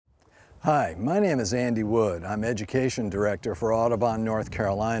Hi, my name is Andy Wood. I'm Education Director for Audubon North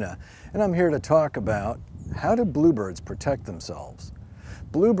Carolina, and I'm here to talk about how do bluebirds protect themselves.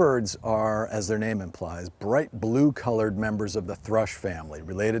 Bluebirds are, as their name implies, bright blue-colored members of the thrush family,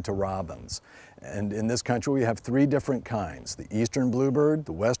 related to robins. And in this country we have three different kinds: the eastern bluebird,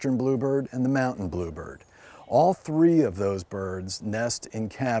 the western bluebird, and the mountain bluebird. All three of those birds nest in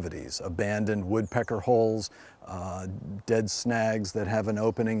cavities, abandoned woodpecker holes, dead snags that have an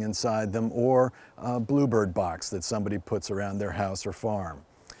opening inside them, or a bluebird box that somebody puts around their house or farm.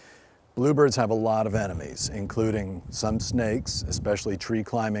 Bluebirds have a lot of enemies, including some snakes, especially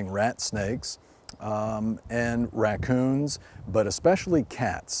tree-climbing rat snakes, and raccoons, but especially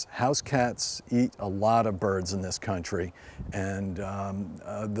cats. House cats eat a lot of birds in this country, and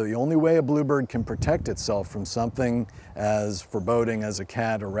the only way a bluebird can protect itself from something as foreboding as a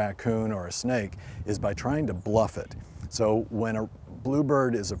cat, a raccoon, or a snake is by trying to bluff it. So when a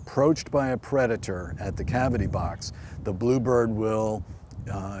bluebird is approached by a predator at the cavity box, the bluebird will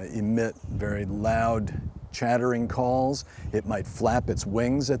emit very loud chattering calls. It might flap its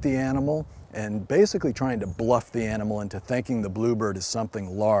wings at the animal, and basically trying to bluff the animal into thinking the bluebird is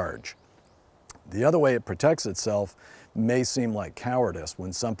something large. The other way it protects itself may seem like cowardice.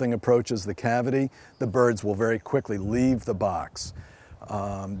 When something approaches the cavity, the birds will very quickly leave the box,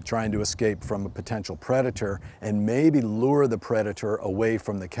 trying to escape from a potential predator, and maybe lure the predator away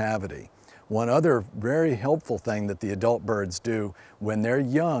from the cavity. One other very helpful thing that the adult birds do when they're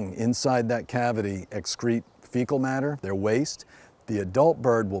young inside that cavity excrete fecal matter, their waste. The adult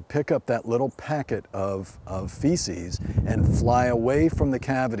bird will pick up that little packet of feces and fly away from the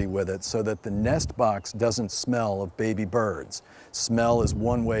cavity with it so that the nest box doesn't smell of baby birds. Smell is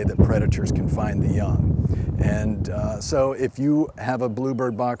one way that predators can find the young. And so if you have a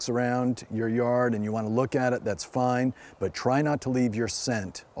bluebird box around your yard and you want to look at it, that's fine, but try not to leave your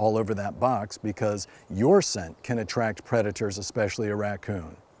scent all over that box, because your scent can attract predators, especially a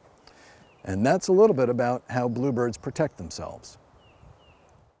raccoon. And that's a little bit about how bluebirds protect themselves.